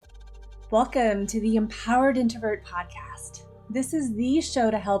Welcome to the Empowered Introvert Podcast. This is the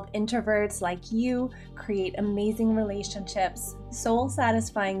show to help introverts like you create amazing relationships,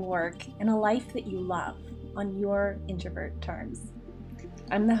 soul-satisfying work, and a life that you love on your introvert terms.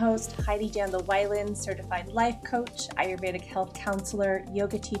 I'm the host, Heidi Jandal Weiland, certified life coach, Ayurvedic health counselor,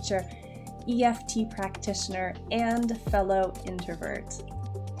 yoga teacher, EFT practitioner, and fellow introvert.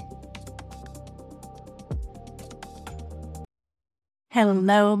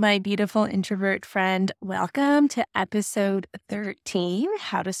 Hello, my beautiful introvert friend. Welcome to episode 13,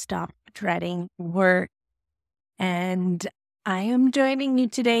 How to Stop Dreading Work. And I am joining you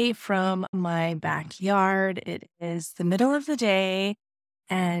today from my backyard. It is the middle of the day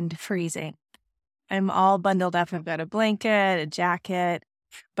and freezing. I'm all bundled up. I've got a blanket, a jacket,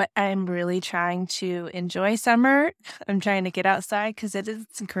 but I'm really trying to enjoy summer. I'm trying to get outside because it is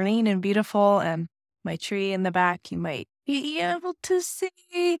green and beautiful. And my tree in the back, you might be able to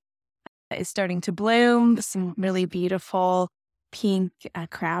see, is starting to bloom. Some really beautiful pink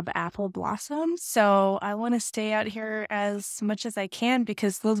crab apple blossoms. So I want to stay out here as much as I can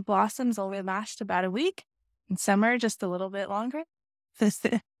because those blossoms only last about a week. In summer, just a little bit longer.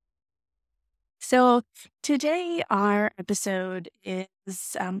 So today our episode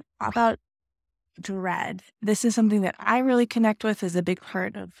is about dread. This is something that I really connect with, is a big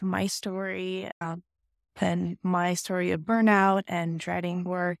part of my story. And my story of burnout and dreading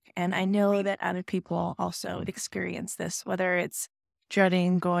work. And I know that other people also experience this, whether it's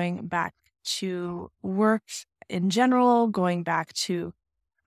dreading going back to work in general, going back to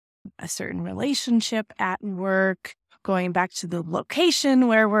a certain relationship at work, going back to the location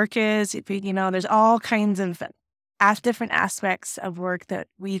where work is. There's all kinds of different aspects of work that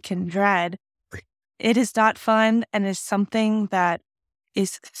we can dread. It is not fun and is something that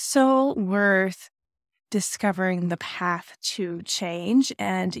is so worth discovering the path to change,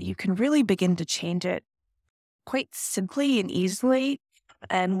 and you can really begin to change it quite simply and easily.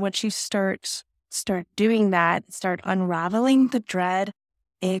 And once you start doing that, start unraveling the dread,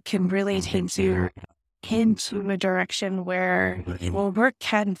 it can really take you into a direction where work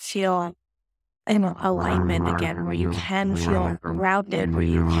can feel in alignment again, where you can feel grounded, where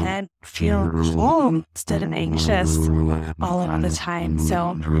you can feel calm instead of anxious all of the time.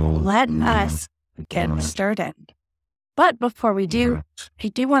 So let us get started. But before we do, I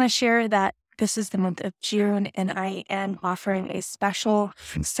do want to share that this is the month of June and I am offering a special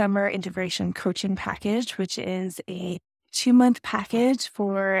summer integration coaching package, which is a 2-month package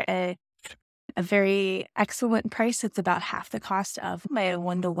for a very excellent price. It's about half the cost of my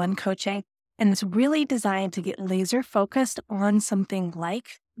one-to-one coaching. And it's really designed to get laser focused on something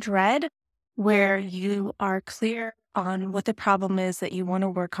like dread, where you are clear on what the problem is that you want to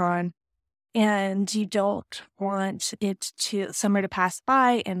work on. And you don't want summer to pass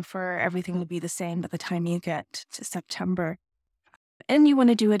by and for everything to be the same by the time you get to September. And you want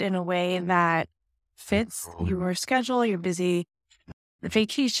to do it in a way that fits your schedule, your busy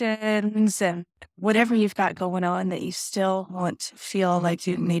vacations, and whatever you've got going on, that you still want to feel like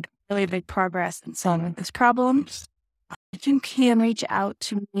you made really big progress in solving this problem. You can reach out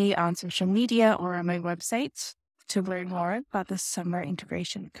to me on social media or on my website to learn more about the summer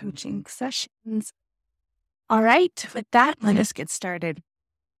integration coaching sessions. All right, with that, let us get started.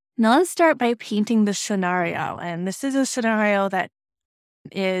 Now let's start by painting the scenario. And this is a scenario that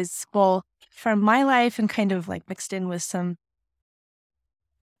is, well, from my life and kind of like mixed in with some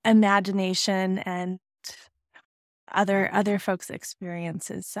imagination and other folks'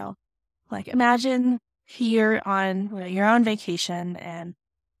 experiences. So like imagine you're on vacation, and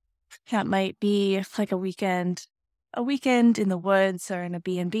that might be like a weekend in the woods or in a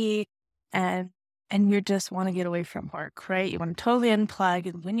B&B, and you just want to get away from work, right? You want to totally unplug.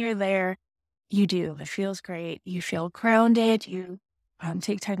 And when you're there, you do. It feels great. You feel grounded. You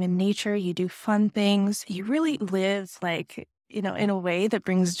take time in nature. You do fun things. You really live in a way that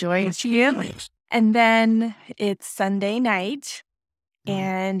brings joy to you. And then it's Sunday night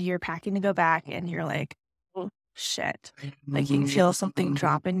and you're packing to go back and you're like, oh, shit. Like you feel something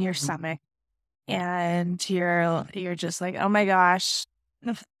drop in your stomach. And you're just like, oh my gosh,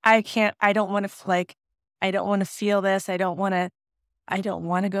 I don't want to feel this. I don't want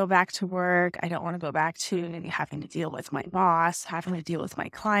to go back to work. I don't want to go back to having to deal with my boss, having to deal with my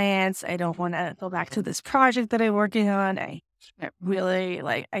clients. I don't want to go back to this project that I'm working on. I really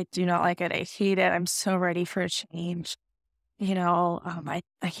I do not like it. I hate it. I'm so ready for a change. I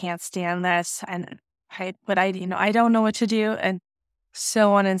can't stand this. And I don't know what to do. And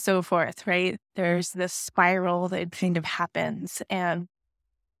so on and so forth, right? There's this spiral that kind of happens, and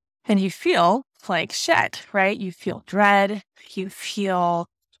you feel like shit, right? You feel dread, you feel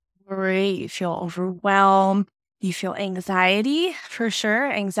worry, you feel overwhelmed, you feel anxiety for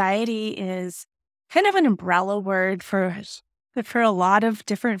sure. Anxiety is kind of an umbrella word for a lot of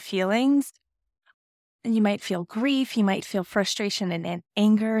different feelings. And you might feel grief, you might feel frustration and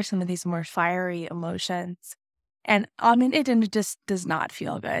anger, some of these more fiery emotions. And it just does not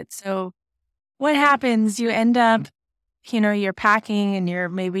feel good. So what happens? You end up, you're packing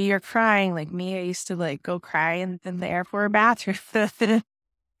and maybe you're crying. Like me, I used to go cry in the airport bathroom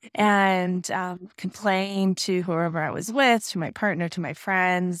and complain to whoever I was with, to my partner, to my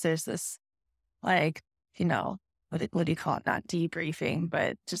friends. There's this like, what do you call it? Not debriefing,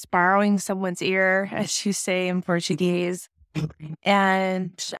 but just borrowing someone's ear, as you say in Portuguese,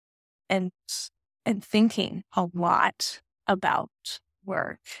 and and and thinking a lot about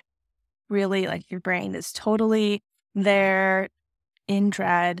work. Really, like your brain is totally there in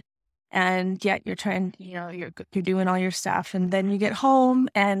dread, and yet you're trying, you're doing all your stuff, and then you get home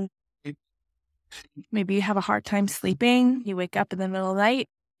and maybe you have a hard time sleeping. You wake up in the middle of the night.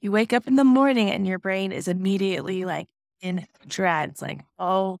 You wake up in the morning and your brain is immediately in dread. It's like,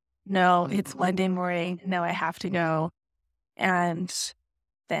 oh no, it's Monday morning. No, I have to go. And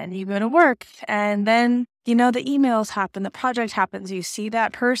then you go to work and then, the emails happen, the project happens. You see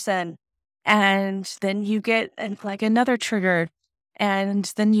that person and then you get another trigger. And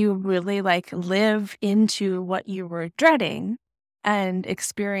then you really live into what you were dreading and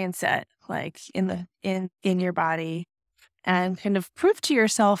experience it in your body and kind of prove to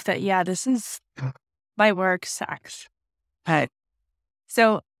yourself that, yeah, this is my work sucks. Right.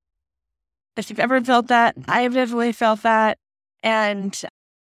 So if you've ever felt that, I've definitely felt that. And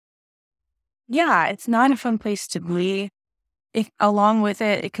yeah, it's not a fun place to be. Along with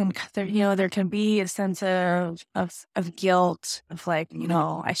it, it can, there can be a sense of guilt of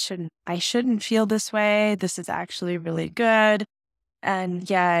I shouldn't feel this way. This is actually really good. And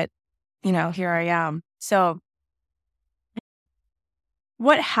yet, here I am. So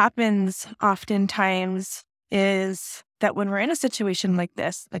what happens oftentimes is that when we're in a situation like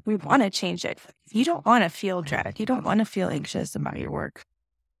this, we want to change it. You don't want to feel dread. You don't want to feel anxious about your work.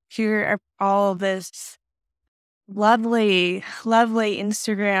 Here are all this lovely, lovely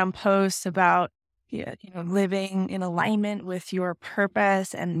Instagram posts about, living in alignment with your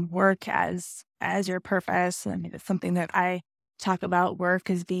purpose and work as your purpose. I mean, it's something that I talk about,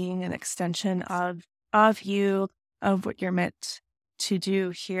 work as being an extension of you, of what you're meant to do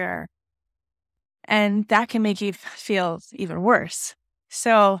here. And that can make you feel even worse.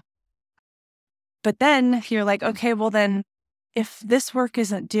 So, but then you're like, okay, well then, if this work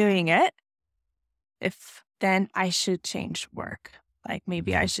isn't doing it, then I should change work.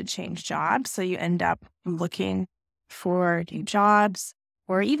 Maybe I should change jobs. So you end up looking for new jobs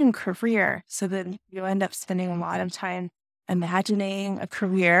or even career. So then you end up spending a lot of time imagining a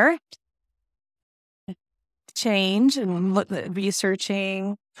career change and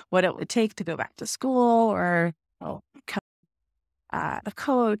researching what it would take to go back to school or become a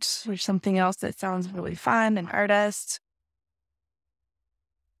coach or something else that sounds really fun, an artist.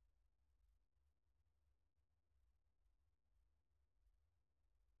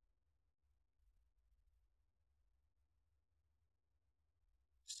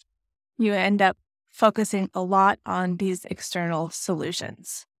 You end up focusing a lot on these external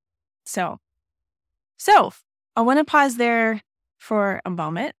solutions. So I want to pause there for a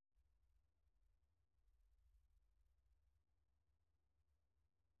moment.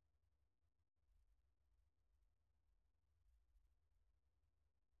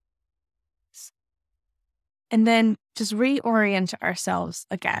 And then just reorient ourselves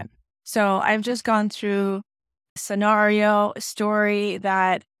again. So I've just gone through a scenario, a story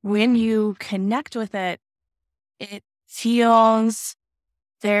that when you connect with it, it feels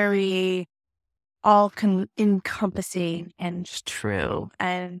very encompassing and true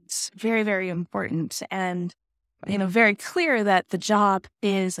and very, very important. And, very clear that the job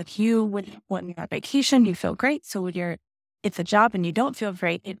is when you're on vacation, you feel great. So when it's a job and you don't feel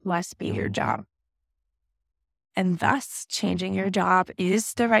great, it must be your job. And thus changing your job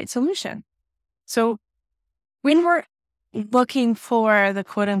is the right solution. So when we're looking for the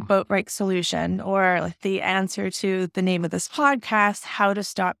quote unquote right solution or the answer to the name of this podcast, how to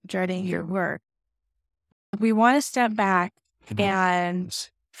stop dreading your work, we want to step back and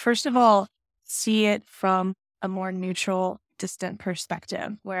first of all, see it from a more neutral, distant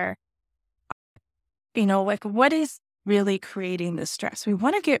perspective where, what is really creating the stress? We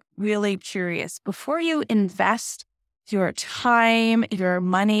want to get really curious before you invest your time, your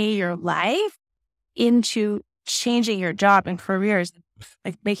money, your life into changing your job and careers,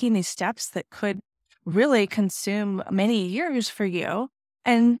 making these steps that could really consume many years for you.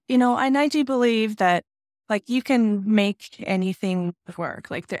 And, and I do believe that like you can make anything work,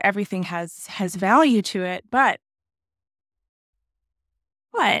 like everything has value to it. But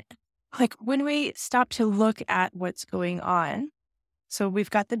like when we stop to look at what's going on, so we've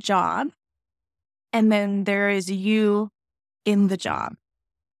got the job and then there is you in the job,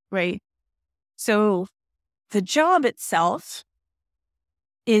 right? So the job itself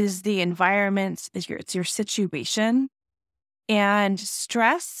is the environment, it's your situation, and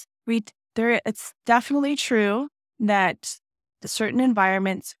stress. It's definitely true that certain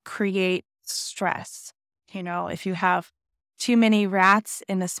environments create stress. If you have too many rats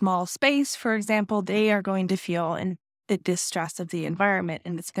in a small space, for example, they are going to feel the distress of the environment,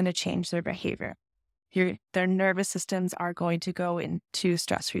 and it's going to change their behavior. Their nervous systems are going to go into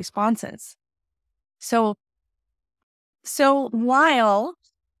stress responses. So while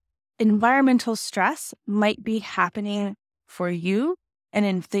environmental stress might be happening for you, and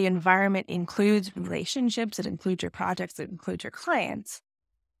if the environment includes relationships, it includes your projects, it includes your clients,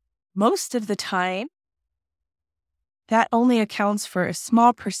 most of the time, that only accounts for a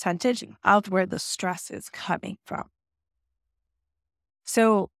small percentage of where the stress is coming from.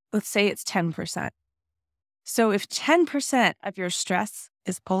 So let's say it's 10%. So if 10% of your stress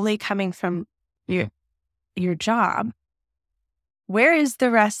is only coming from your job, where is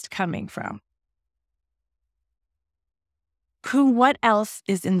the rest coming from? What else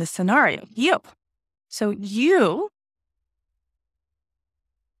is in the scenario? You. So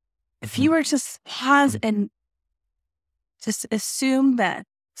if you were to pause and just assume that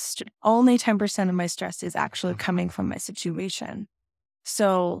only 10% of my stress is actually coming from my situation.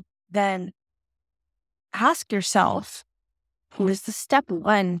 So then ask yourself, what is the step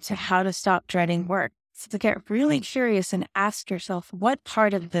one to how to stop dreading work? So to get really curious and ask yourself, what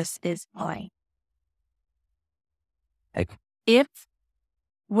part of this is mine?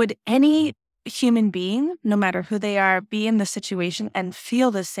 Would any human being, no matter who they are, be in the situation and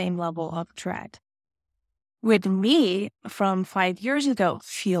feel the same level of dread? Would me from 5 years ago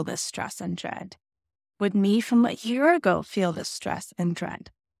feel this stress and dread? Would me from a year ago feel this stress and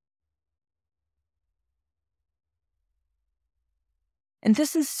dread? And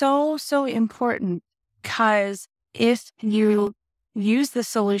this is so, so important, because if you use the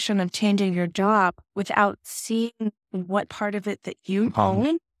solution of changing your job without seeing what part of it that you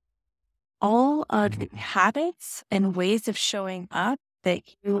own, all of the habits and ways of showing up that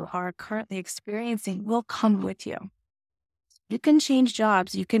you are currently experiencing will come with you. You can change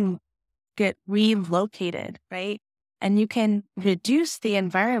jobs, you can get relocated, right? And you can reduce the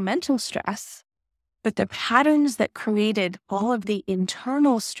environmental stress, but the patterns that created all of the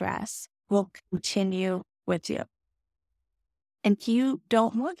internal stress will continue with you. And you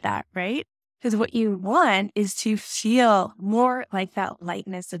don't want that, right? Because what you want is to feel more like that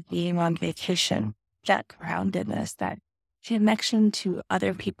lightness of being on vacation, that groundedness, that connection to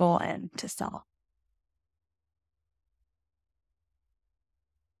other people and to self.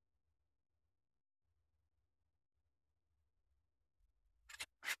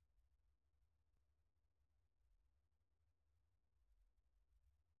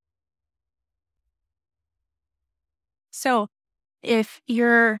 So if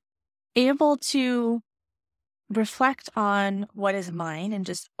you're able to reflect on what is mine and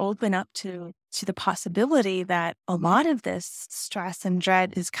just open up to the possibility that a lot of this stress and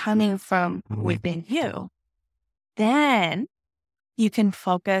dread is coming from within you, then you can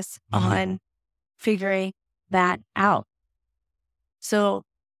focus on figuring that out. So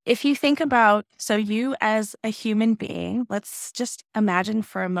if you think about, so you as a human being, let's just imagine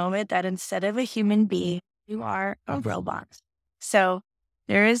for a moment that instead of a human being, you are a robot. So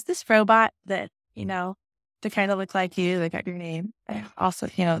there is this robot that, they kind of look like you, they got your name. Also,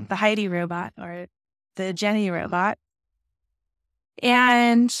 the Heidi robot or the Jenny robot.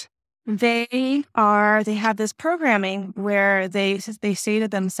 And they have this programming where they say to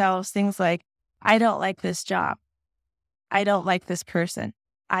themselves things like, I don't like this job. I don't like this person.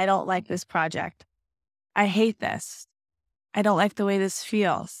 I don't like this project. I hate this. I don't like the way this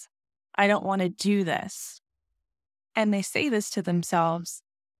feels. I don't want to do this. And they say this to themselves,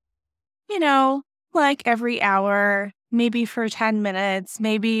 like every hour, maybe for 10 minutes,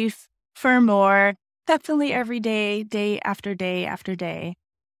 maybe for more, definitely every day, day after day after day.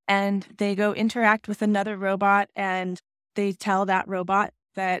 And they go interact with another robot and they tell that robot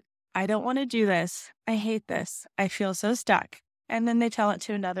that I don't want to do this. I hate this. I feel so stuck. And then they tell it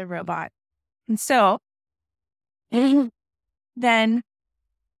to another robot. And so then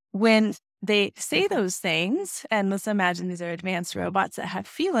when they say those things, and let's imagine these are advanced robots that have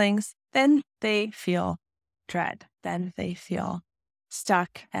feelings, then they feel dread. Then they feel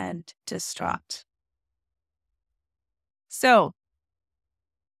stuck and distraught. So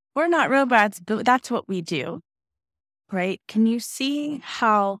we're not robots, but that's what we do, right? Can you see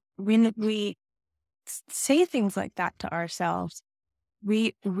how when we say things like that to ourselves,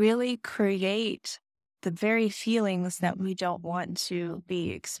 we really create the very feelings that we don't want to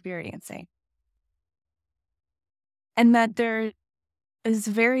be experiencing? And that there is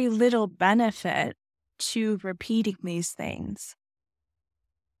very little benefit to repeating these things.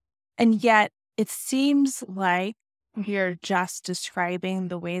 And yet it seems like we're just describing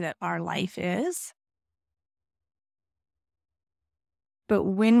the way that our life is. But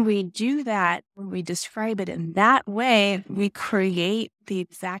when we do that, when we describe it in that way, we create the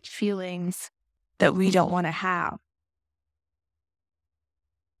exact feelings that we don't want to have.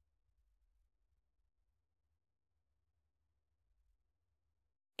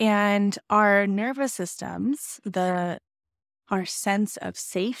 And our nervous systems, our sense of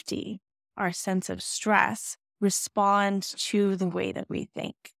safety, our sense of stress respond to the way that we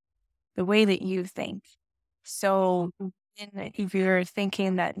think, the way that you think. So if you're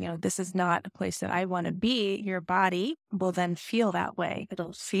thinking that, this is not a place that I want to be, your body will then feel that way.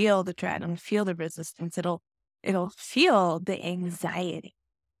 It'll feel the dread, it'll feel the resistance, it'll feel the anxiety.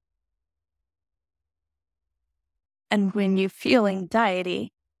 And when you feel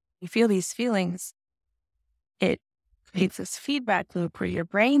anxiety, you feel these feelings, it creates this feedback loop where your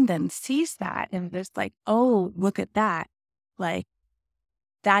brain then sees that and there's like, oh, look at that. Like,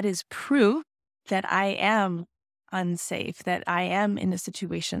 that is proof that I am unsafe, that I am in a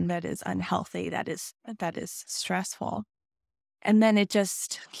situation that is unhealthy, that is stressful. And then it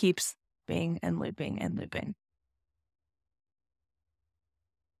just keeps looping and looping and looping.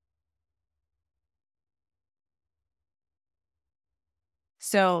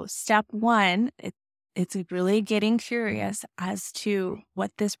 So step one, it's really getting curious as to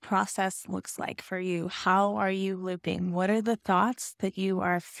what this process looks like for you. How are you looping? What are the thoughts that you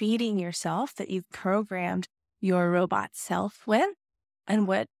are feeding yourself, that you've programmed your robot self with? And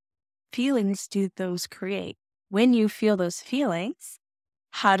what feelings do those create? When you feel those feelings,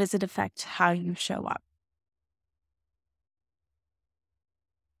 how does it affect how you show up?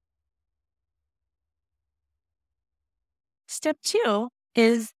 Step two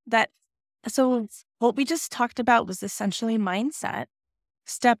is that, so what we just talked about was essentially mindset.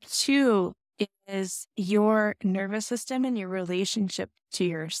 Step two is your nervous system and your relationship to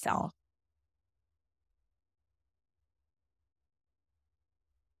yourself.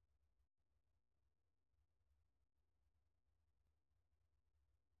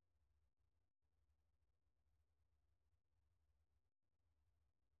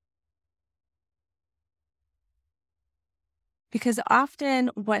 Because often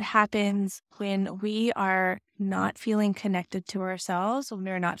what happens when we are not feeling connected to ourselves, when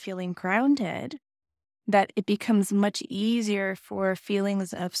we're not feeling grounded, that it becomes much easier for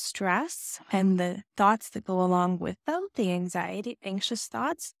feelings of stress and the thoughts that go along with them, the anxiety, anxious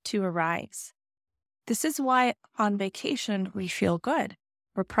thoughts, to arise. This is why on vacation we feel good.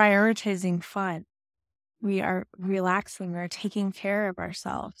 We're prioritizing fun. We are relaxing. We're taking care of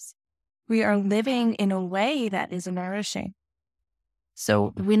ourselves. We are living in a way that is nourishing. So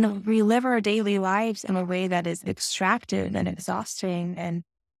when we live our daily lives in a way that is extractive and exhausting and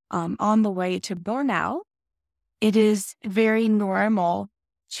on the way to burnout, it is very normal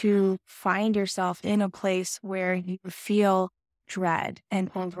to find yourself in a place where you feel dread and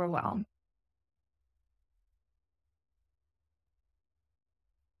overwhelmed.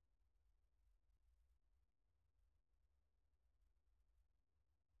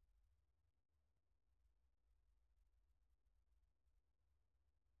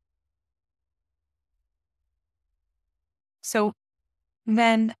 So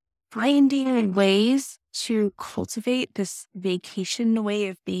then finding ways to cultivate this vacation way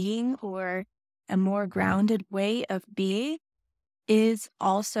of being or a more grounded way of being is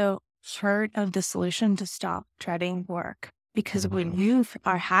also part of the solution to stop dreading work. Because when you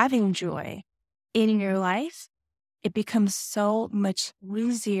are having joy in your life, it becomes so much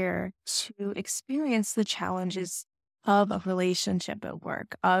easier to experience the challenges of a relationship at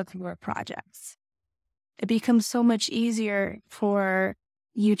work, of your projects. It becomes so much easier for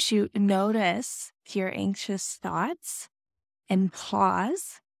you to notice your anxious thoughts and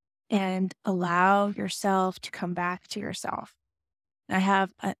pause and allow yourself to come back to yourself. I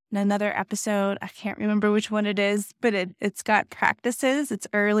have another episode. I can't remember which one it is, but it's got practices. It's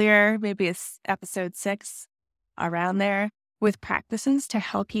earlier, maybe it's episode 6, around there, with practices to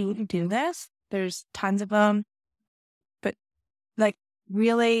help you do this. There's tons of them, but like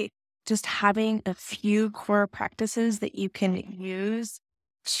really just having a few core practices that you can use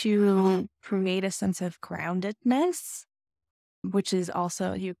to create a sense of groundedness, which is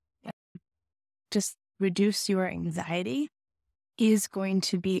also you just reduce your anxiety, is going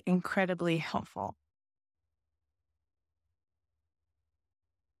to be incredibly helpful.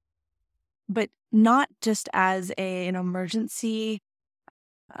 But not just as an emergency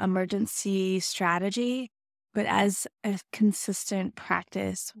strategy, but as a consistent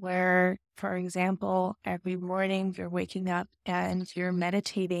practice where, for example, every morning you're waking up and you're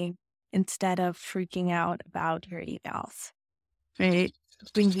meditating instead of freaking out about your emails, right?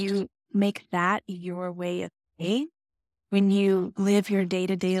 When you make that your way of being, when you live your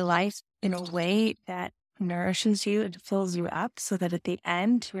day-to-day life in a way that nourishes you and fills you up so that at the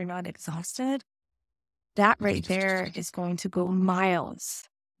end you're not exhausted, that right there is going to go miles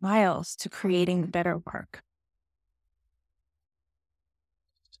to creating better work.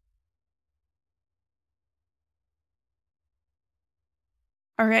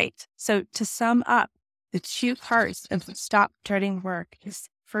 All right. So to sum up, the two parts of stop dreading work is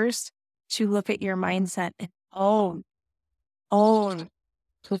first to look at your mindset and own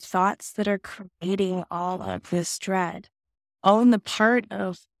the thoughts that are creating all of this dread. Own the part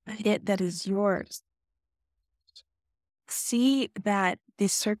of it that is yours. See that the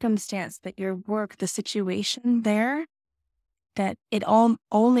circumstance, that your work, the situation there, that it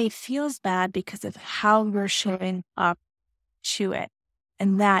only feels bad because of how you're showing up to it.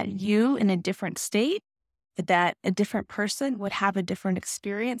 And that you in a different state, that a different person would have a different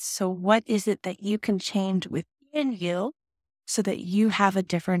experience. So what is it that you can change within you so that you have a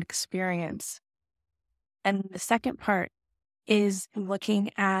different experience? And the second part is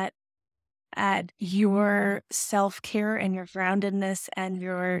looking at your self-care and your groundedness and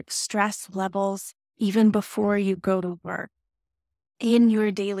your stress levels even before you go to work in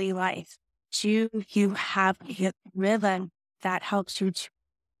your daily life. Do you have a rhythm that helps you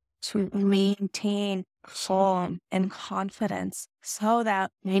to maintain calm and confidence so that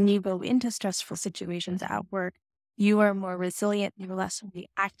when you go into stressful situations at work, you are more resilient, you're less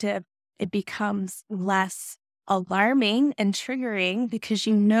reactive, it becomes less alarming and triggering because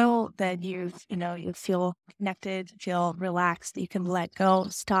you know that you feel connected, feel relaxed, you can let go,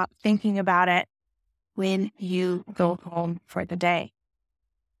 stop thinking about it when you go home for the day.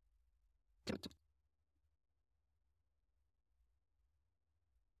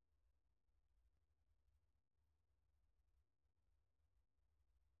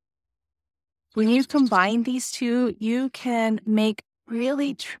 When you combine these two, you can make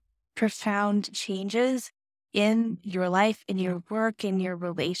really profound changes in your life, in your work, in your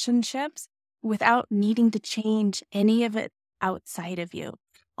relationships without needing to change any of it outside of you.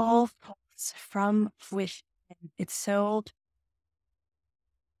 All comes from within. It's so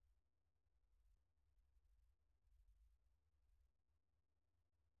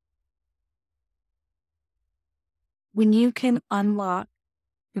when you can unlock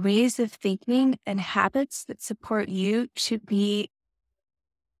ways of thinking and habits that support you to be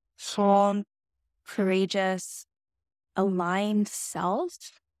calm, courageous, aligned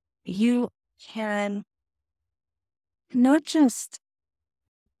self, you can not just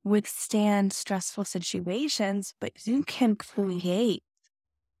withstand stressful situations, but you can create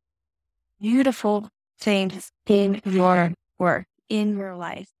beautiful things in your work, in your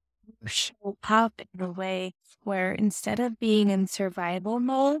life. Show up in a way where instead of being in survival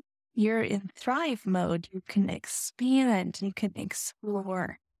mode, you're in thrive mode. You can expand, you can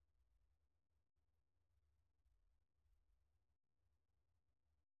explore.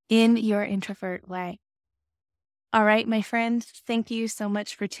 In your introvert way. All right, my friend, thank you so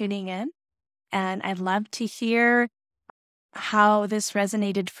much for tuning in. And I'd love to hear how this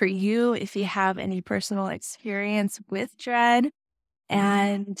resonated for you, if you have any personal experience with dread,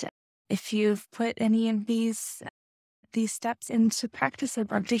 and if you've put any of these steps into practice. I'd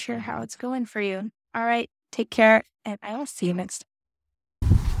love to hear how it's going for you. All right, take care, and I will see you next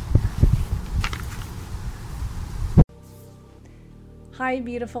time. Hi,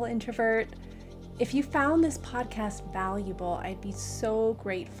 beautiful introvert. If you found this podcast valuable, I'd be so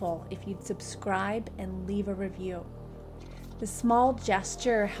grateful if you'd subscribe and leave a review. The small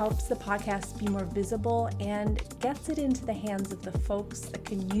gesture helps the podcast be more visible and gets it into the hands of the folks that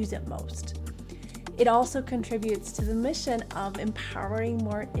can use it most. It also contributes to the mission of empowering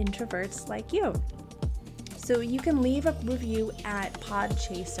more introverts like you. So you can leave a review at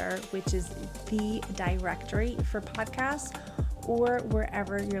Podchaser, which is the directory for podcasts, or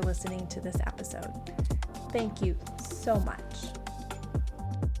wherever you're listening to this episode. Thank you so much.